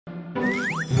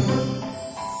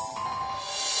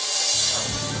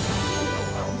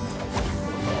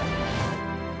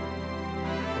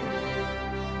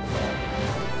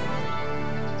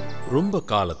ரொம்ப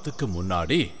காலத்துக்கு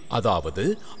முன்னாடி, அதாவது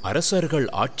அரசர்கள்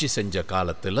ஆட்சி செஞ்ச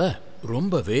காலத்துல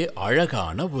ரொம்பவே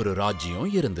அழகான ஒரு ராஜ்யம்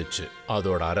இருந்துச்சு.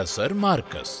 அதோட அரசர்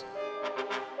மார்க்கஸ்.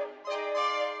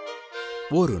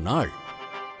 ஒரு நாள்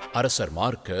அரசர்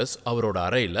மார்க்கஸ் அவரோட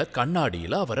அறையில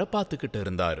கண்ணாடியில அவரை பார்த்துக்கிட்டு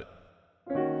இருந்தாரு.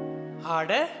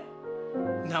 அட,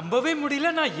 நம்பவே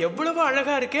முடியல, நான் எவ்வளவு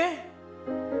அழகா இருக்கேன்.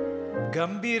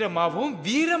 கம்பீரமாவும்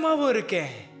வீரமாவும்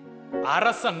இருக்கேன்.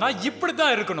 அரசன்னா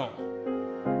இப்படிதான் இருக்கணும்.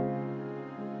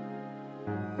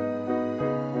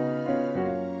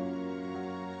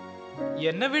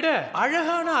 என்னை விட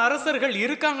அழகான அரசர்கள்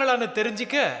இருக்காங்களான்னு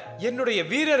தெரிஞ்சுக்க என்னுடைய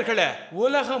வீரர்களை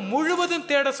உலகம் முழுவதும்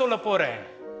தேட சொல்ல போறேன்.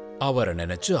 அவரை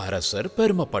நினைச்சு அரசர்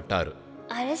பெருமைப்பட்டாரு.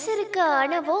 அரசருக்கு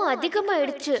ஆணவம்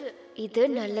அதிகமாயிடுச்சு. இது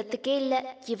நல்லதுக்கே இல்ல.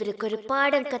 இவருக்கு ஒரு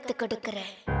பாடம் கத்து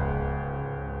கொடுக்கிறேன்.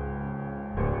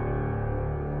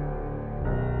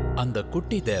 அந்த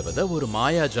குட்டி தேவதை ஒரு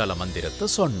மாயாஜால மந்திரத்தை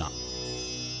சொன்னான்.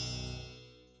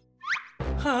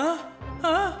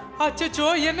 அச்சச்சோ,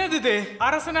 என்னது இது?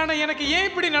 அரசனான எனக்கு ஏன்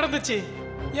இப்படி நடந்துச்சு?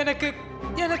 எனக்கு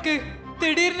எனக்கு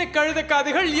திடீர்னு கழுத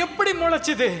காதுகள் எப்படி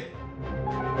முளைச்சுது?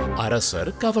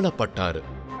 அரசர் கவலைப்பட்டாரு.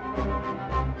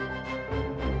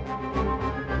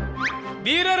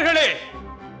 வீரர்களே,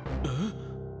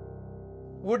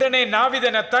 உடனே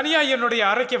நாவிதனை தனியா என்னுடைய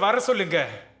அறைக்கு வர சொல்லுங்க.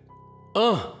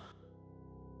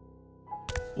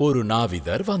 ஒரு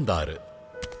நாவிதர் வந்தாரு.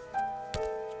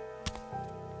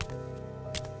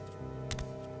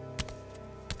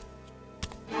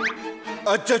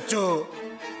 அச்சச்சோ,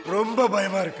 ரொம்ப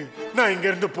பயமா இருக்கு, நான் இங்க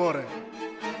இருந்து போறேன்.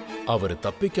 அவர்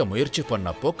தப்பிக்க முயற்சி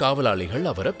பண்ணப்போ காவலாளிகள்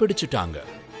அவரை பிடிச்சிட்டாங்க.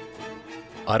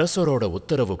 அரசரோட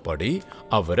உத்தரவுப்படி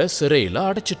அவரை சிறையில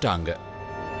அடைச்சிட்டாங்க.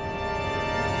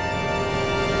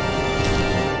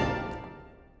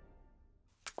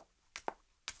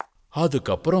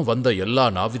 அதுக்கப்புறம் வந்த எல்லா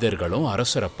நாவிதர்களும்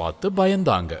அரசரை பார்த்து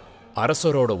பயந்தாங்க.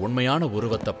 அரசரோட உண்மையான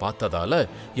உருவத்தை பார்த்ததால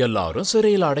எல்லாரும்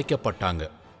சிறையில் அடைக்கப்பட்டாங்க.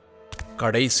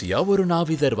 கடைசியா ஒரு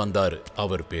நாவிதர் வந்தாரு.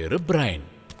 அவர் பேரு பிரைன்.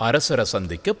 அரசரை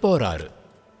சந்திக்க போறாரு.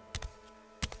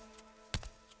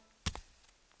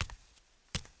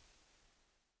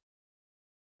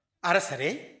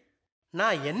 அரசரே,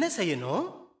 நான் என்ன செய்யணும்?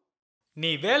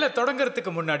 நீ வேலை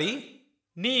தொடங்கறதுக்கு முன்னாடி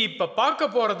நீ இப்ப பார்க்க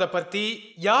போறத பத்தி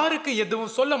யாருக்கு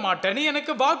எதுவும் சொல்ல மாட்டேன்னு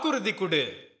எனக்கு வாக்குறுதி கொடு.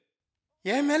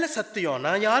 என் மேல சத்தியம்,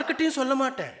 நான் யார்கிட்டயும் சொல்ல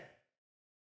மாட்டேன்.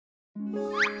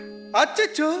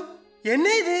 அச்சச்சோ, என்ன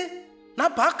இது?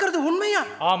 நான் பார்க்கிறது உண்மையா?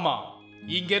 ஆமா,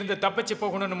 இங்க இருந்து தப்பிச்சு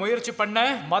போகணும்னு முயற்சி பண்ண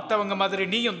மத்தவங்க மாதிரி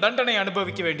நீயும் தண்டனை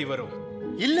அனுபவிக்க வேண்டி வரும்.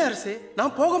 இல்ல அரசே,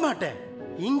 நான் போக மாட்டேன்,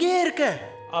 இங்கே இருக்கேன்.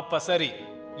 அப்ப சரி,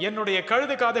 என்னுடைய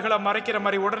கழுது காதுகளை மறைக்கிற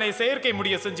மாதிரி உடனே செயற்கை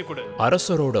முடிய செஞ்சு கொடு.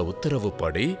 அரசரோட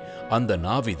உத்தரவுப்படி அந்த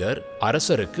நாவிதர்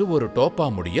அரசருக்கு ஒரு டோப்பா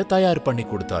முடிய தயார் பண்ணி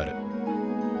கொடுத்தாரு.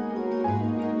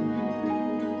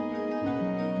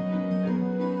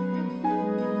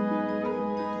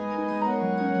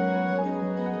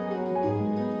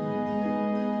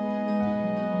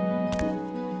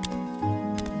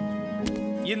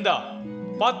 இந்தா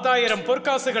 10,000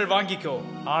 பொற்காசுகள் வாங்கிக்கோ.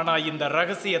 ஆனா இந்த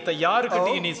ரகசியத்தை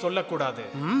யாருக்கிட்டையும் நீ சொல்லக்கூடாது.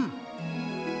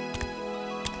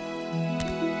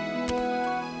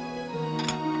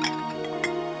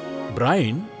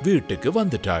 பிரைன் வீட்டுக்கு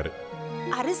வந்துட்டாரு.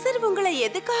 அரசர் உங்களை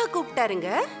எதுக்காக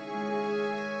கூப்பிட்டாருங்க?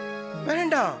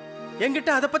 வேண்டாம்,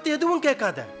 என்கிட்ட அத பத்தி எதுவும்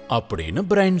கேட்காத அப்படின்னு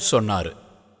பிரைன் சொன்னாரு.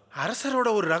 அரசரோட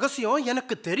ஒரு ரகசியம்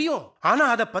எனக்கு தெரியும், ஆனா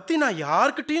அத பத்தி நான்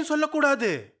யார்கிட்டயும்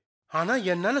சொல்லக்கூடாது. ஆனா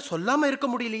என்னால சொல்லாம இருக்க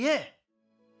முடியலையே.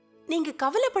 நீங்க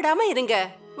கவலைப்படாம இருங்க,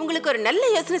 உங்களுக்கு ஒரு நல்ல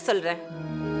யோசனை சொல்றேன்.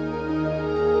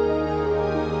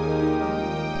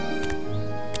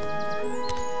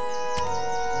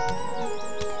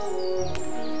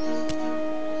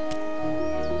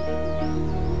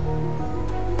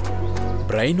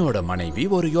 பிரைனோட மனைவி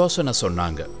ஒரு யோசனை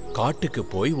சொன்னாங்க. காட்டுக்கு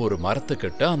போய் ஒரு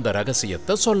மரத்துக்கிட்ட அந்த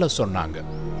ரகசியத்தை சொல்ல சொன்னாங்க.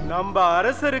 நம்ம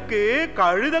அரசருக்கு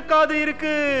கழுத காது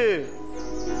இருக்கு.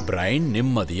 பிரைன்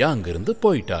நிம்மதியா அங்கிருந்து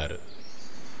போயிட்டாரு.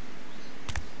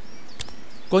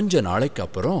 கொஞ்ச நாளைக்கு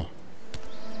அப்புறம்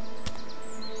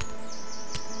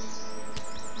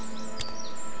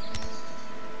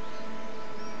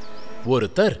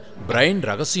ஒருத்தர் பிரைன்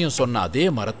ரகசியம் சொன்ன அதே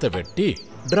மரத்தை வெட்டி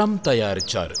ட்ரம்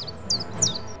தயாரிச்சாரு.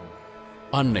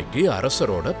 அன்னைக்கு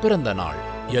அரசரோட பிறந்த நாள்.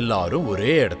 எல்லாரும்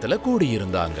ஒரே இடத்துல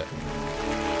கூடியிருந்தாங்க.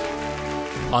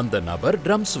 அந்த நபர்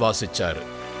ட்ரம்ஸ் வாசிச்சாரு.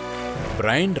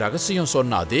 பிரைன் ரகசியம்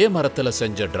சொன்ன அதே மரத்துல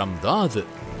செஞ்ச ட்ரம் தான் அது.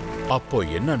 அப்போ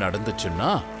என்ன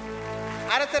நடந்துச்சுன்னா,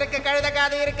 அரசருக்கு கழுத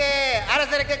காது இருக்கு,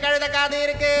 அரசருக்கு கழுத காது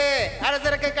இருக்கு,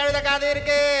 அரசருக்கு கழுத காது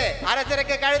இருக்கு,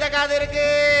 அரசருக்கு கழுத காது இருக்கு.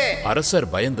 அரசர்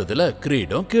பயந்ததுல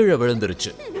கிரீடம் கீழே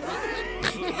விழுந்துருச்சு.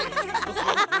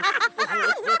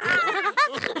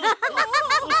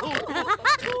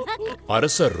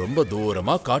 அரசர் ரொம்ப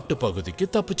தூரமா காட்டு பகுதிக்கு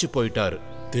தப்பிச்சு போயிட்டாரு.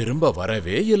 திரும்ப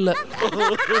வரவே இல்லை.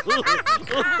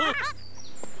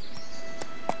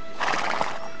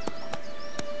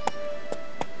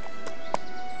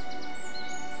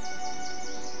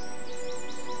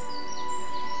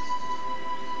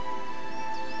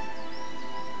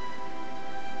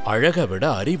 அழக விட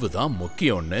அறிவு தான்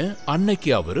முக்கியம்னு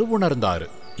அன்னைக்கு அவரு உணர்ந்தாரு.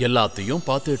 எல்லாத்தையும்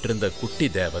பார்த்துட்டு இருந்த குட்டி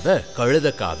தேவதை கழுத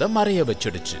காதை மறைய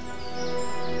வச்சிடுச்சு.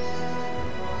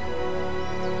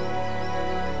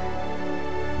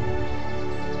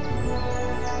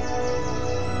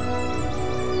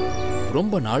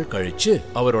 ரொம்ப நாள் கழிச்சு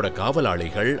அவரோட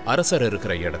காவலாளிகள் அரசர்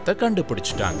இருக்கிற இடத்தை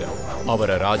கண்டுபிடிச்சிட்டாங்க.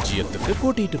 அவரை ராஜ்யத்துக்கு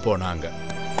கூட்டிட்டு போனாங்க.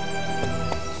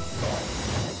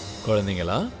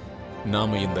 குழந்தைங்களா,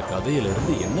 நாம இந்த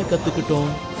கதையிலிருந்து என்ன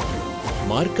கத்துக்கிட்டோம்?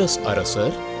 மார்க்கஸ்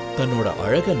அரசர் தன்னோட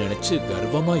அழக நினைச்சு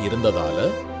கர்வமா இருந்ததால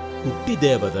குட்டி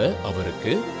தேவதை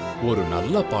அவருக்கு ஒரு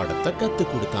நல்ல பாடத்தை கத்து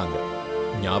கொடுத்தாங்க.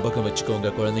 ஞாபகம்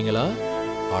வச்சுக்கோங்க குழந்தைங்களா,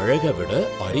 அழக விட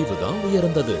அறிவுதான்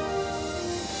உயர்ந்தது.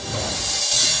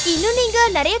 இன்னும் நீங்க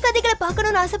நிறைய கதைகளை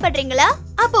பார்க்கணும்னு ஆசைப்படுறீங்களா?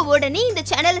 அப்ப உடனே இந்த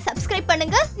சேனலை சப்ஸ்கிரைப்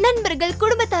பண்ணுங்க. நண்பர்கள்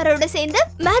குடும்பத்தாரோட சேர்ந்து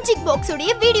மேஜிக் பாக்ஸ்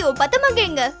உடைய வீடியோ பார்த்து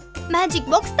மகிழுங்க. மேஜிக்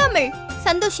பாக்ஸ் தமிழ்,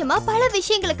 சந்தோஷமா பல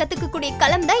விஷயங்களை கத்துக்கக்கூடிய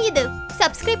களம் தான் இது.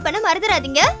 சப்ஸ்கிரைப் பண்ண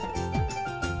மறந்துடாதீங்க.